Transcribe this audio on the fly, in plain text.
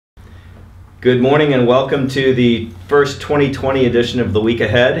Good morning and welcome to the first 2020 edition of The Week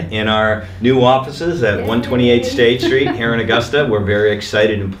Ahead in our new offices at 128 State Street here in Augusta. We're very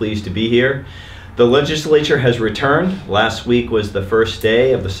excited and pleased to be here. The legislature has returned. Last week was the first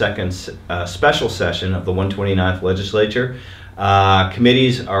day of the second special session of the 129th legislature.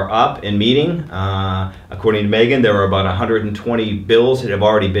 Committees are up and meeting. According to Megan, there are about 120 bills that have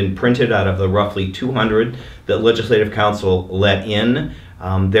already been printed out of the roughly 200 that Legislative Council let in.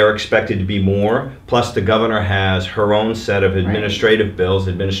 They're expected to be more, plus the governor has her own set of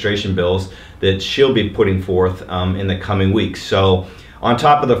administration bills that she'll be putting forth in the coming weeks. So on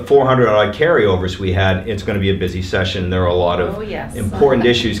top of the 400 odd carryovers we had, it's going to be a busy session. There are a lot of important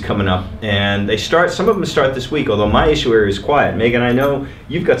issues coming up, and some of them start this week, although my issue area is quiet. Megan, I know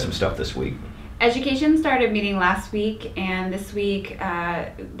you've got some stuff this week. Education started meeting last week, and this week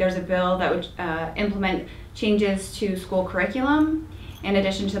there's a bill that would implement changes to school curriculum. In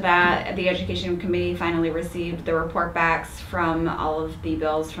addition to that, the Education Committee finally received the report backs from all of the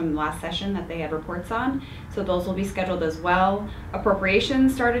bills from the last session that they had reports on. So those will be scheduled as well.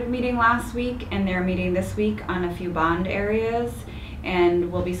 Appropriations started meeting last week, and they're meeting this week on a few bond areas,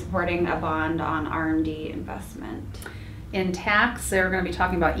 and we'll be supporting a bond on R&D investment. In tax, they're going to be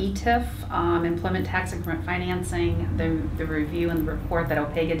talking about ETIF, employment tax increment financing, the review and the report that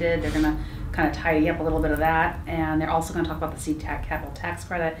OPEGA did. They're going to kind of tidy up a little bit of that, and they're also going to talk about the CTAC capital tax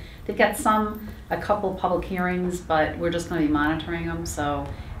credit. They've got a couple public hearings, but we're just going to be monitoring them, so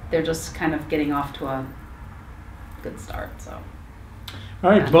they're just kind of getting off to a good start. So. All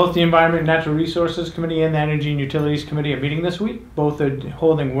right, both the Environment and Natural Resources Committee and the Energy and Utilities Committee are meeting this week. Both are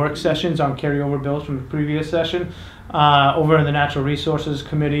holding work sessions on carryover bills from the previous session. Over in the Natural Resources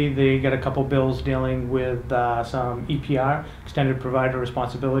Committee, they got a couple bills dealing with some EPR, Extended Provider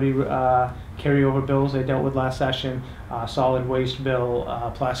Responsibility carryover bills they dealt with last session, solid waste bill,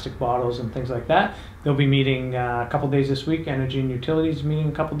 plastic bottles and things like that. They'll be meeting a couple days this week. Energy and Utilities meeting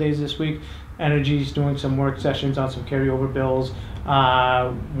a couple days this week. Energy's doing some work sessions on some carryover bills,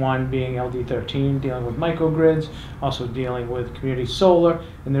 one being LD13, dealing with microgrids, also dealing with community solar,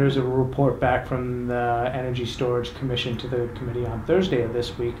 and there is a report back from the Energy Storage Commission to the committee on Thursday of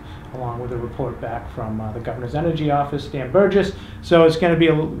this week, along with a report back from the Governor's Energy Office, Dan Burgess. So it's going to be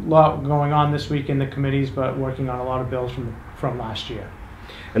a lot going on this week in the committees, but working on a lot of bills from last year.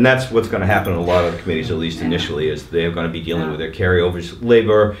 And that's what's going to happen in a lot of the committees, at least initially, is they're going to be dealing with their carryovers.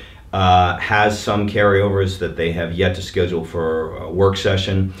 Labor has some carryovers that they have yet to schedule for a work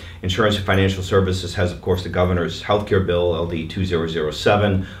session. Insurance and Financial Services has, of course, the governor's healthcare bill, LD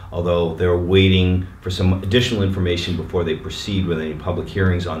 2007, although they're waiting for some additional information before they proceed with any public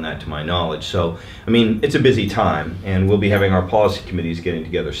hearings on that, to my knowledge. So, I mean, it's a busy time, and we'll be having our policy committees getting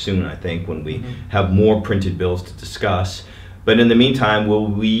together soon, I think, when we have more printed bills to discuss. But in the meantime, we'll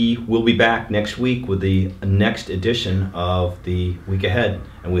be back next week with the next edition of The Week Ahead,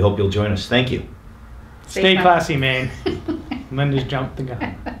 and we hope you'll join us. Thank you. Stay classy, Maine. Linda's jumped the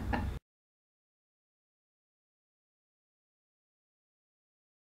gun.